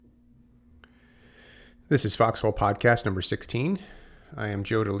This is Foxhole Podcast number 16. I am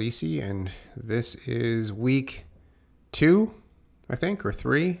Joe DeLisi, and this is week 2, I think, or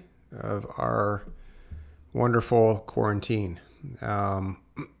 3 of our wonderful quarantine. I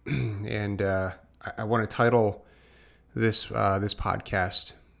want to title this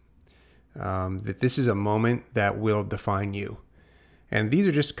podcast that this is a moment that will define you. And these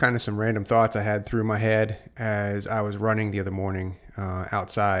are just kind of some random thoughts I had through my head as I was running the other morning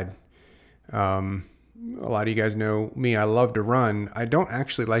outside. A lot of you guys know me. I love to run. I don't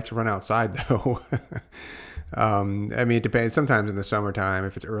actually like to run outside though. It depends. Sometimes in the summertime,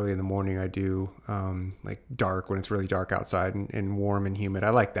 if it's early in the morning, I do like dark when it's really dark outside and warm and humid. I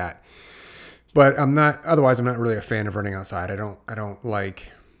like that. But I'm not really a fan of running outside. I don't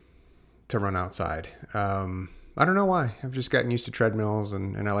like to run outside. I don't know why. I've just gotten used to treadmills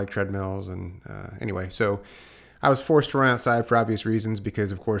and I like treadmills. And anyway, so I was forced to run outside for obvious reasons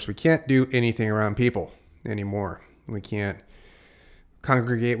because, of course, we can't do anything around people anymore. We can't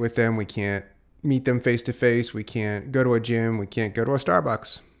congregate with them. We can't meet them face to face. We can't go to a gym. We can't go to a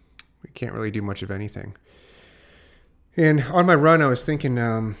Starbucks. We can't really do much of anything. And on my run, I was thinking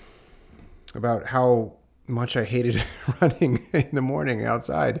about how much I hated running in the morning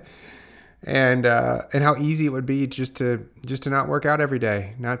outside. And how easy it would be just to not work out every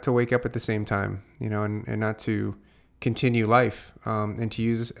day, not to wake up at the same time, and not to continue life, and to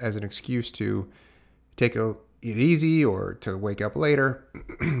use it as an excuse to take it easy or to wake up later.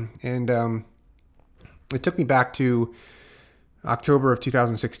 And it took me back to October of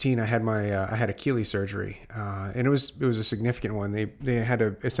 2016. I had Achilles surgery, and it was a significant one. They had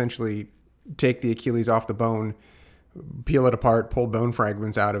to essentially take the Achilles off the bone, peel it apart, pull bone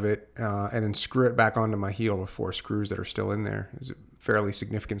fragments out of it, and then screw it back onto my heel with 4 screws that are still in there. It was a fairly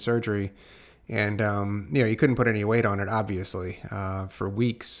significant surgery. And, you couldn't put any weight on it, obviously, for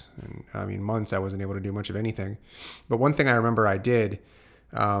weeks. And, months, I wasn't able to do much of anything. But one thing I remember I did,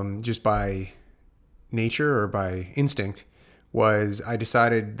 just by nature or by instinct, was I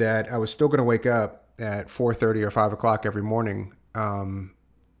decided that I was still going to wake up at 4:30 or 5 o'clock every morning,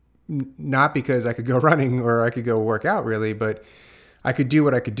 not because I could go running or I could go work out really, but I could do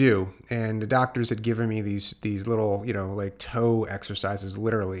what I could do. And the doctors had given me these little, like toe exercises,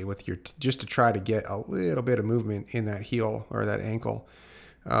 literally with just to try to get a little bit of movement in that heel or that ankle.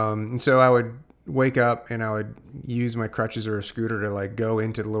 And so I would wake up and I would use my crutches or a scooter to like go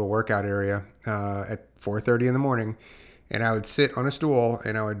into the little workout area at 4:30 in the morning. And I would sit on a stool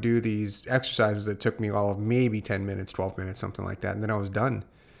and I would do these exercises that took me all of maybe 10 minutes, 12 minutes, something like that. And then I was done.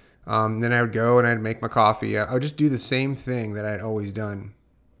 Then I would go and I'd make my coffee. I would just do the same thing that I'd always done.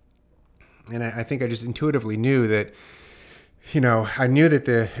 And I think I just intuitively knew that, I knew that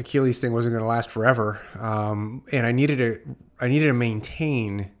the Achilles thing wasn't going to last forever. And I needed to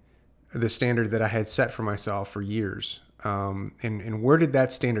maintain the standard that I had set for myself for years. And where did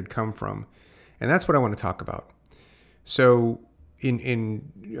that standard come from? And that's what I want to talk about. So in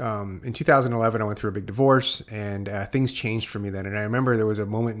 2011, I went through a big divorce, and things changed for me then. And I remember there was a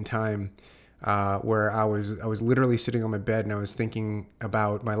moment in time where I was literally sitting on my bed, and I was thinking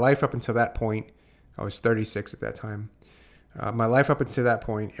about my life up until that point. I was 36 at that time. My life up until that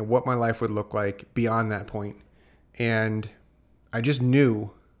point, and what my life would look like beyond that point. And I just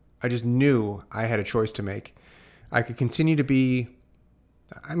knew I had a choice to make. I could continue to be,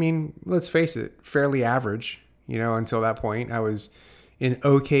 let's face it, fairly average. Until that point, I was in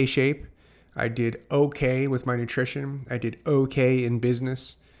okay shape. I did okay with my nutrition. I did okay in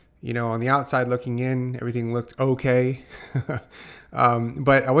business. On the outside looking in, everything looked okay.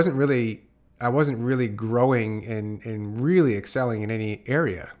 But I wasn't really growing and really excelling in any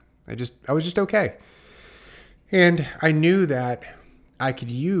area. I was just okay. And I knew that I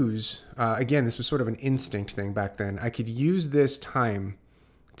could use, again, this was sort of an instinct thing back then. I could use this time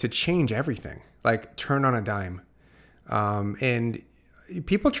to change everything, like turn on a dime. And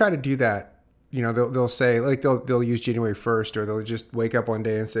people try to do that. They'll say, like, they'll use January 1st, or they'll just wake up one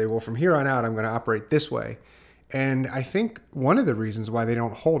day and say, well, from here on out, I'm going to operate this way. And I think one of the reasons why they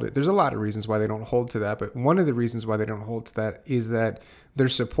don't hold it, there's a lot of reasons why they don't hold to that, but one of the reasons why they don't hold to that is that their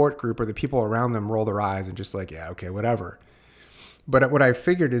support group or the people around them roll their eyes and just like, yeah, okay, whatever. But what I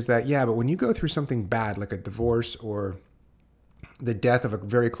figured is that, but when you go through something bad, like a divorce or the death of a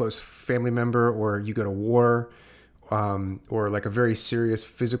very close family member, or you go to war, or like a very serious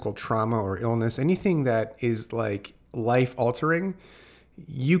physical trauma or illness, anything that is like life altering,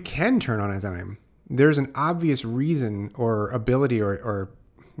 you can turn on a dime. There's an obvious reason or ability or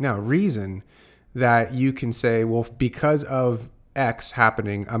reason that you can say, well, because of X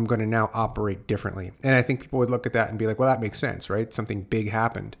happening, I'm going to now operate differently. And I think people would look at that and be like, well, that makes sense, right? Something big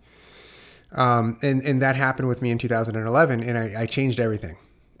happened. And that happened with me in 2011, and I changed everything.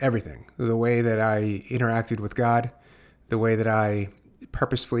 The way that I interacted with God, the way that I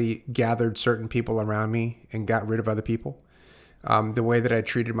purposefully gathered certain people around me and got rid of other people, the way that I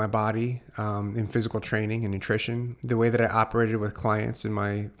treated my body in physical training and nutrition, the way that I operated with clients in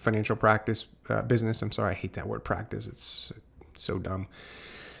my financial practice business. I'm sorry, I hate that word practice. It's so dumb.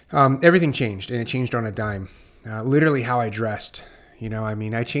 Everything changed, and it changed on a dime. Literally how I dressed.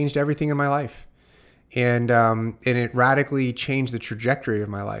 I changed everything in my life, and it radically changed the trajectory of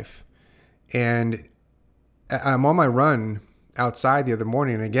my life. And I'm on my run outside the other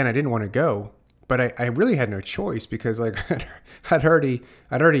morning, and again, I didn't want to go, but I really had no choice because like I'd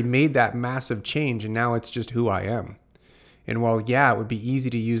already made that massive change, and now it's just who I am. And while, yeah, it would be easy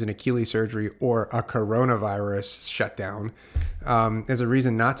to use an Achilles surgery or a coronavirus shutdown as a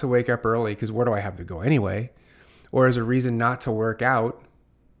reason not to wake up early, because where do I have to go anyway? Or as a reason not to work out,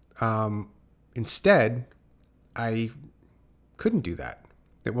 instead, I couldn't do that.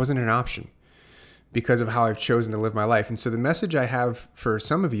 It wasn't an option because of how I've chosen to live my life. And so the message I have for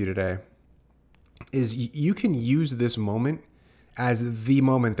some of you today is you can use this moment as the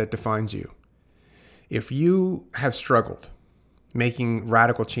moment that defines you. If you have struggled making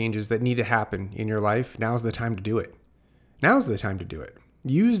radical changes that need to happen in your life, now's the time to do it. Now's the time to do it.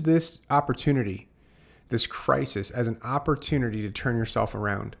 Use this opportunity, this crisis, as an opportunity to turn yourself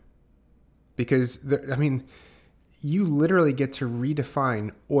around. Because, you literally get to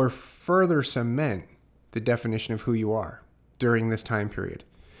redefine or further cement the definition of who you are during this time period.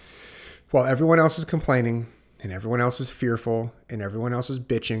 While everyone else is complaining, and everyone else is fearful, and everyone else is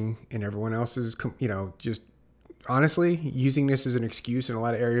bitching, and everyone else is, just honestly using this as an excuse in a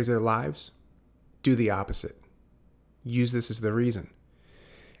lot of areas of their lives, do the opposite. Use this as the reason.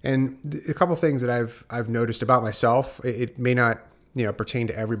 And a couple things that I've noticed about myself, it may not, pertain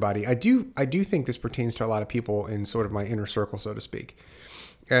to everybody. I do think this pertains to a lot of people in sort of my inner circle, so to speak.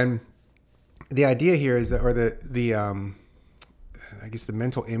 And the idea here is that, or the I guess the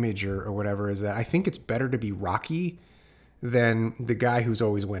mental image or whatever is that I think it's better to be Rocky than the guy who's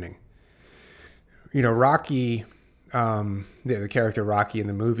always winning. Rocky, the character Rocky in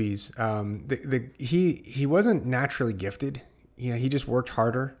the movies, he wasn't naturally gifted. He just worked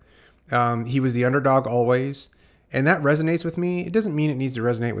harder. He was the underdog always. And that resonates with me. It doesn't mean it needs to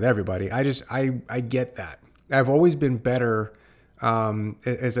resonate with everybody. I get that. I've always been better,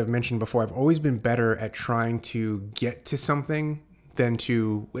 as I've mentioned before, I've always been better at trying to get to something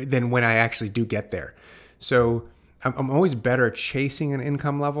than when I actually do get there. So I'm always better at chasing an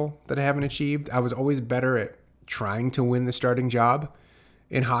income level that I haven't achieved. I was always better at trying to win the starting job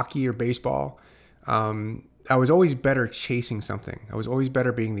in hockey or baseball. I was always better at chasing something. I was always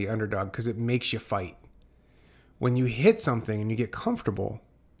better being the underdog because it makes you fight. When you hit something and you get comfortable,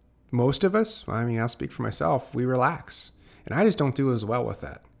 most of us, I'll speak for myself, we relax. And I just don't do as well with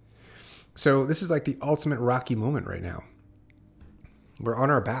that. So this is like the ultimate Rocky moment right now. We're on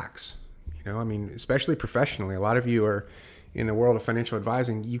our backs, especially professionally. A lot of you are in the world of financial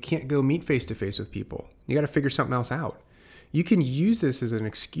advising. You can't go meet face-to-face with people. You got to figure something else out. You can use this as an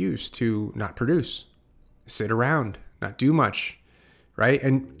excuse to not produce, sit around, not do much, right?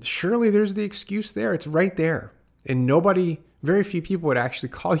 And surely there's the excuse there. It's right there. And very few people would actually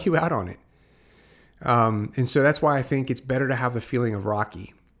call you out on it. And so that's why I think it's better to have the feeling of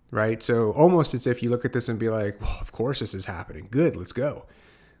Rocky, right? So almost as if you look at this and be like, well, of course this is happening. Good, let's go.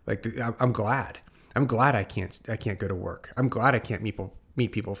 Like, I'm glad. I'm glad I can't go to work. I'm glad I can't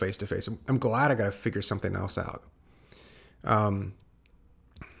meet people face to face. I'm glad I got to figure something else out.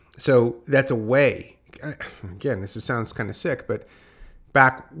 So that's a way. Again, sounds kind of sick, but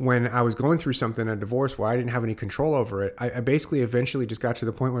back when I was going through something, a divorce where I didn't have any control over it, I basically eventually just got to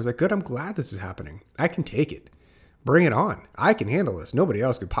the point where I was like, good, I'm glad this is happening. I can take it. Bring it on. I can handle this. Nobody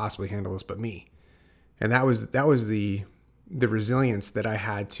else could possibly handle this but me. And that was the resilience that I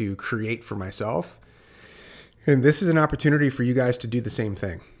had to create for myself. And this is an opportunity for you guys to do the same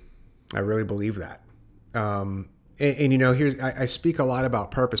thing. I really believe that. I speak a lot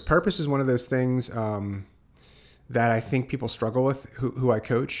about purpose. Purpose is one of those things that I think people struggle with who I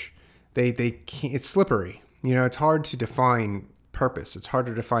coach. They can't, it's slippery. It's hard to define purpose. It's hard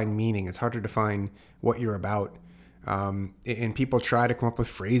to define meaning. It's hard to define what you're about. And people try to come up with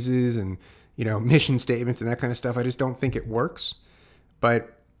phrases and, mission statements and that kind of stuff. I just don't think it works.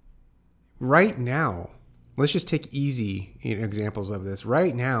 But right now, let's just take easy examples of this.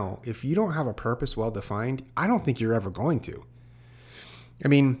 Right now, if you don't have a purpose well defined, I don't think you're ever going to.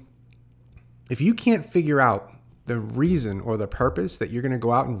 If you can't figure out the reason or the purpose that you're going to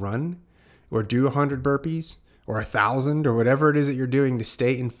go out and run or do 100 burpees or 1,000 or whatever it is that you're doing to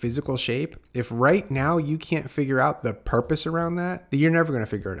stay in physical shape, if right now you can't figure out the purpose around that, then you're never going to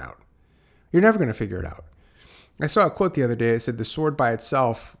figure it out. You're never going to figure it out. I saw a quote the other day. It said, the sword by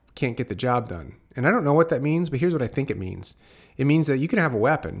itself can't get the job done. And I don't know what that means, but here's what I think it means. It means that you can have a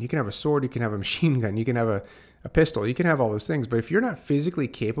weapon. You can have a sword. You can have a machine gun. You can have a pistol. You can have all those things. But if you're not physically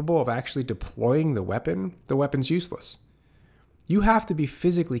capable of actually deploying the weapon's useless. You have to be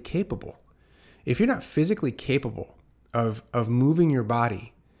physically capable. If you're not physically capable of moving your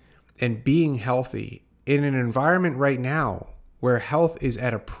body and being healthy in an environment right now where health is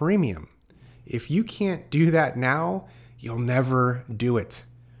at a premium, if you can't do that now, you'll never do it.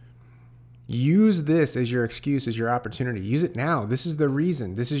 Use this as your excuse, as your opportunity. Use it now. This is the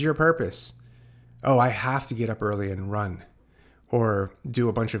reason. This is your purpose. Oh, I have to get up early and run or do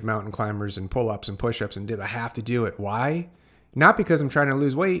a bunch of mountain climbers and pull-ups and push-ups and I have to do it. Why? Not because I'm trying to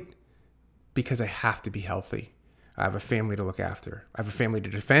lose weight, because I have to be healthy. I have a family to look after. I have a family to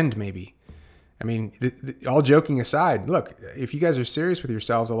defend, maybe. I mean, all joking aside, look, if you guys are serious with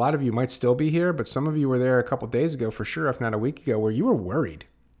yourselves, a lot of you might still be here, but some of you were there a couple days ago for sure, if not a week ago, where you were worried.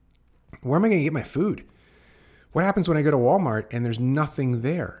 Where am I going to get my food? What happens when I go to Walmart and there's nothing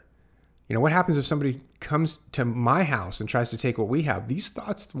there? You know, what happens if somebody comes to my house and tries to take what we have? These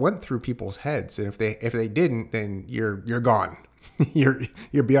thoughts went through people's heads, and if they didn't, then you're gone.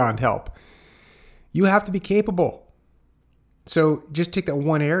 you're beyond help. You have to be capable. So just take that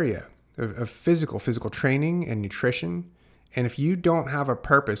one area of physical training and nutrition. And if you don't have a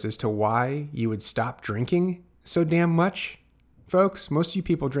purpose as to why you would stop drinking so damn much, folks, most of you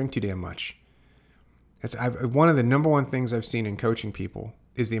people drink too damn much. One of the number one things I've seen in coaching people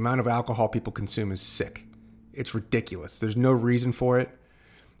is the amount of alcohol people consume is sick. It's ridiculous. There's no reason for it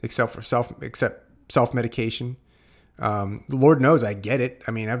except self-medication. Lord knows I get it.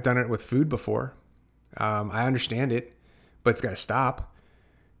 I mean, I've done it with food before. I understand it, but it's got to stop.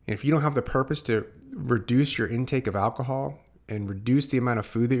 And if you don't have the purpose to reduce your intake of alcohol and reduce the amount of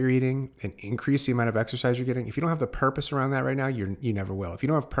food that you're eating and increase the amount of exercise you're getting, if you don't have the purpose around that right now, you never will. If you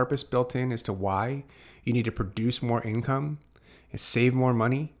don't have purpose built in as to why you need to produce more income and save more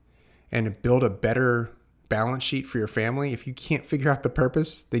money and to build a better balance sheet for your family, if you can't figure out the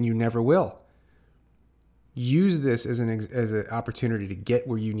purpose, then you never will. Use this as an opportunity to get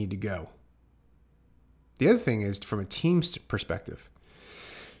where you need to go. The other thing is from a team's perspective.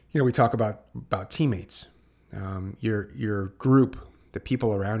 You know, we talk about teammates, your group, the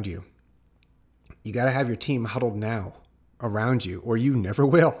people around you. You got to have your team huddled now around you, or you never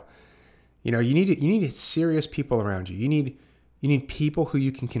will. You know, you need serious people around you. You need people who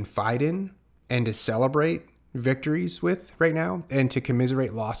you can confide in and to celebrate victories with right now and to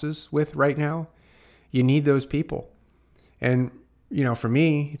commiserate losses with right now. You need those people. And, you know, for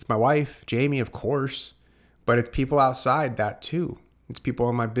me, it's my wife, Jamie, of course, but it's people outside that too. It's people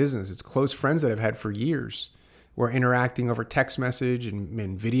in my business. It's close friends that I've had for years. We're interacting over text message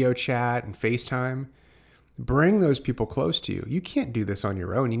and video chat and FaceTime. Bring those people close to you. You can't do this on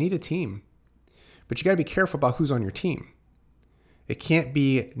your own. You need a team. But you got to be careful about who's on your team. It can't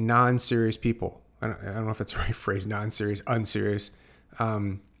be non-serious people. I don't know if that's the right phrase, non-serious, unserious.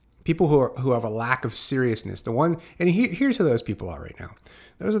 People who have a lack of seriousness. Here's who those people are right now.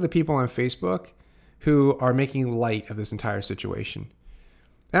 Those are the people on Facebook who are making light of this entire situation.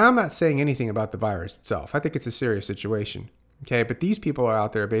 Now, I'm not saying anything about the virus itself. I think it's a serious situation. Okay, but these people are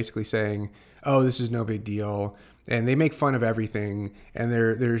out there basically saying, "Oh, this is no big deal," and they make fun of everything, and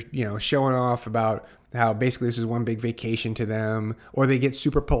they're showing off about how basically this is one big vacation to them, or they get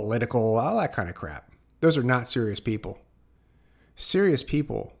super political, all that kind of crap. Those are not serious people. Serious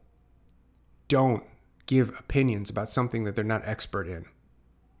people don't give opinions about something that they're not expert in.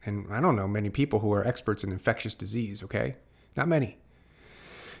 And I don't know many people who are experts in infectious disease, okay? Not many.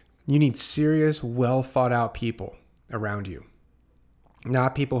 You need serious, well thought out people around you.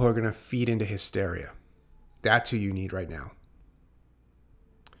 Not people who are going to feed into hysteria. That's who you need right now.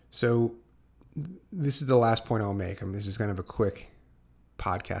 So this is the last point I'll make. This is kind of a quick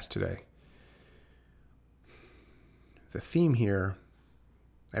podcast today. The theme here,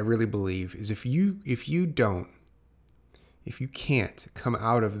 I really believe, is if you can't come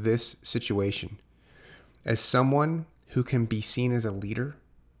out of this situation as someone who can be seen as a leader,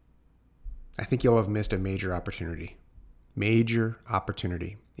 I think you'll have missed a major opportunity. Major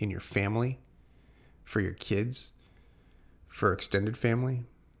opportunity in your family, for your kids, for extended family,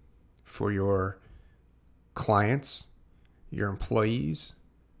 for your clients, your employees,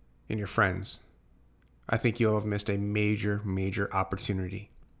 and your friends. I think you'll have missed a major, major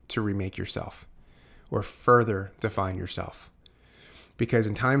opportunity to remake yourself or further define yourself. Because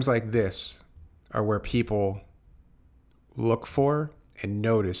in times like this are where people look for and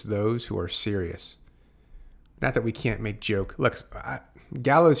notice those who are serious. Not that we can't make joke. Look,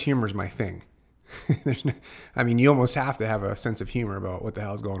 gallows humor is my thing. You almost have to have a sense of humor about what the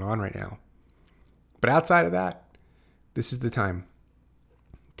hell's going on right now. But outside of that, this is the time.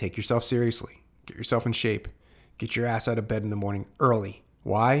 Take yourself seriously. Get yourself in shape. Get your ass out of bed in the morning early.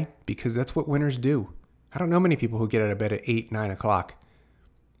 Why? Because that's what winners do. I don't know many people who get out of bed at 8, 9 o'clock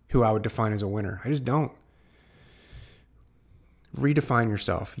who I would define as a winner. I just don't. Redefine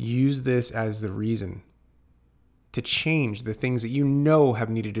yourself. Use this as the reason to change the things that you know have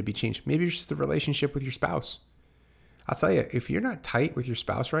needed to be changed. Maybe it's just the relationship with your spouse. I'll tell you, if you're not tight with your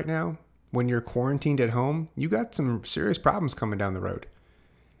spouse right now, when you're quarantined at home, you got some serious problems coming down the road.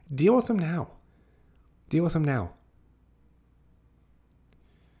 Deal with them now. Deal with them now.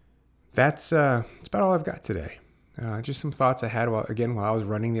 That's about all I've got today. Just some thoughts I had while I was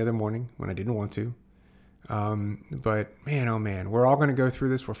running the other morning when I didn't want to. But man, oh man, we're all going to go through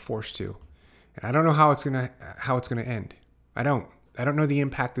this. We're forced to. And I don't know how it's gonna end. I don't know the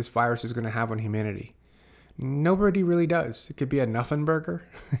impact this virus is going to have on humanity. Nobody really does. It could be a nothing burger.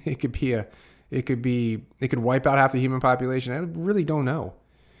 It could wipe out half the human population. I really don't know.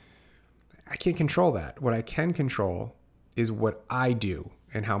 I can't control that. What I can control is what I do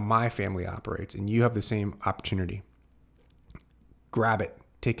and how my family operates. And you have the same opportunity. Grab it.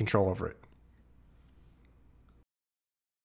 Take control over it.